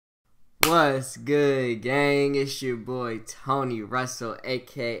What's good, gang? It's your boy Tony Russell,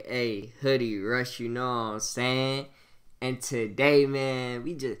 aka Hoodieruss, you know what I'm saying? And today, man,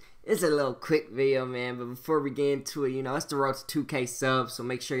 it's a little quick video, man, but before we get into it, you know, it's the road to 2K subs, so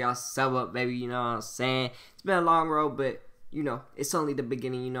make sure y'all sub up, baby, you know what I'm saying? It's been a long road, but, you know, it's only the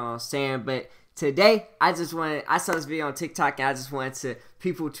beginning, you know what I'm saying? But today, I saw this video on TikTok, and I just wanted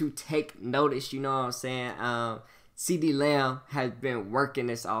people to take notice, you know what I'm saying? CeeDee Lamb has been working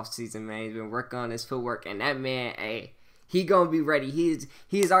this offseason, man. He's been working on his footwork, and that man, hey, he gonna be ready. He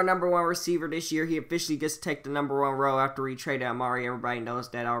is our #1 receiver this year. He officially gets to take the #1 role after we traded Amari. Everybody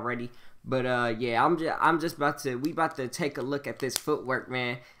knows that already. But yeah, we about to take a look at this footwork,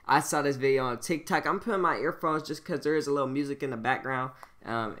 man. I saw this video on TikTok. I'm putting my earphones just because there is a little music in the background,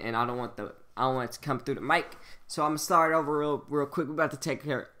 and I don't want it to come through the mic. So I'm gonna start over real quick. We're about to take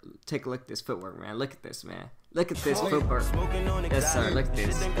a look at this footwork, man. Look at this, man. Look at this footwork. Yes, sir. Look at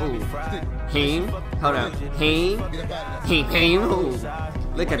this. Ooh. Heem. Hold up. Heem. Ooh.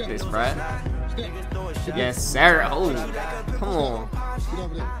 Look at this, bruh. Yes, sir. Ooh. Come on.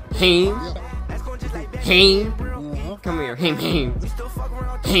 Heem. Come here. Heem.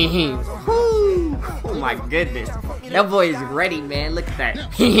 Woo. Oh my goodness. That boy is ready, man. Look at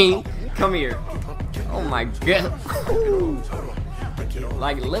that. Heem. Come here. Oh my god. Ooh.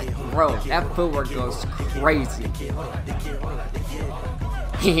 Like, look, bro, that footwork goes crazy.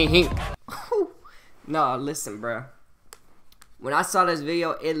 No, listen, bro. When I saw this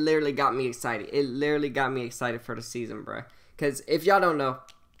video, it literally got me excited. It literally got me excited for the season, bro. Because if y'all don't know,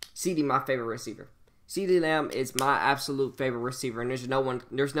 CeeDee my favorite receiver. CeeDee Lamb is my absolute favorite receiver, and there's no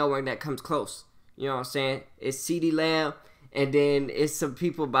one that comes close. You know what I'm saying? It's CeeDee Lamb, and then it's some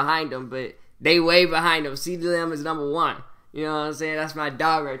people behind him, but they way behind him. CeeDee Lamb is #1. You know what I'm saying? That's my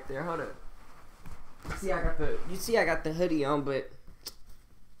dog right there. Hold up. You see I got the hoodie on, but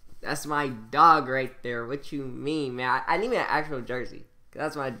that's my dog right there. What you mean, man? I need me an actual jersey.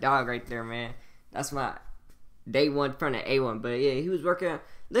 That's my dog right there, man. That's my day one from the A1. But yeah, he was working.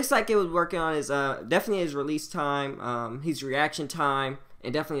 Looks like it was working on his definitely his release time, his reaction time,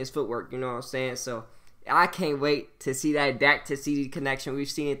 and definitely his footwork. You know what I'm saying? So I can't wait to see that Dak to CeeDee connection. We've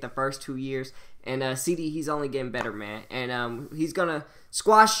seen it the first 2 years. And CeeDee, he's only getting better, man. And he's gonna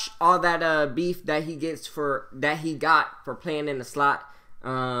squash all that beef that he got for playing in the slot.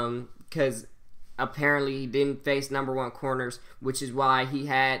 Because apparently he didn't face #1 corners, which is why he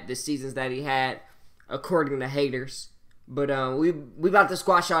had the seasons that he had, according to haters. But we about to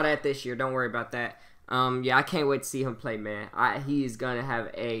squash all that this year. Don't worry about that. Yeah, I can't wait to see him play, man. He is gonna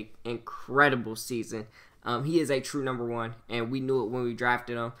have a incredible season. He is a true #1, and we knew it when we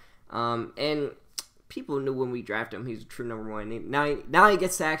drafted him. And people knew when we drafted him he's a true #1. Now he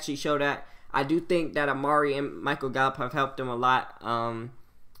gets to actually show that. I do think that Amari and Michael Gallup have helped him a lot,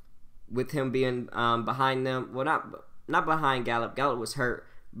 with him being behind them. Well, not behind Gallup. Gallup was hurt,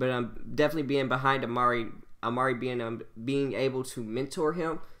 but definitely being behind Amari. Amari being able to mentor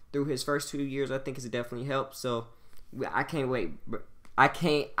him through his first 2 years, I think has definitely helped. So I can't wait. I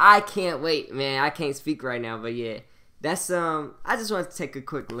can't wait, man. I can't speak right now, but yeah. That's I just wanted to take a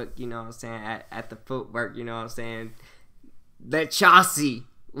quick look, you know what I'm saying, at the footwork, you know what I'm saying. That Chauncey,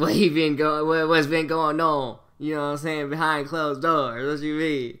 what's been going on, you know what I'm saying, behind closed doors. What you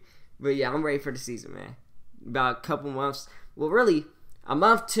mean? But yeah, I'm ready for the season, man. About a couple months. Well, really, a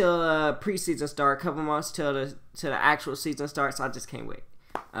month till preseason start, a couple months till the actual season starts. So I just can't wait.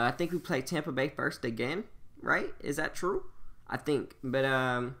 I think we play Tampa Bay first again, right? Is that true? I think. But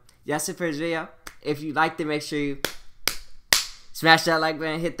that's it for this video. If you liked it, make sure you smash that like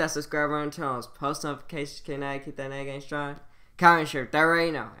button, hit that subscribe button, turn on post notifications, keep that name game strong. Comment, share, that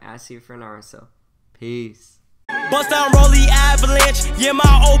right now. And I'll see you for an hour, so peace. Bust down, roll the avalanche, yeah,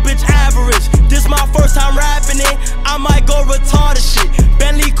 my old bitch average. This my first time rap.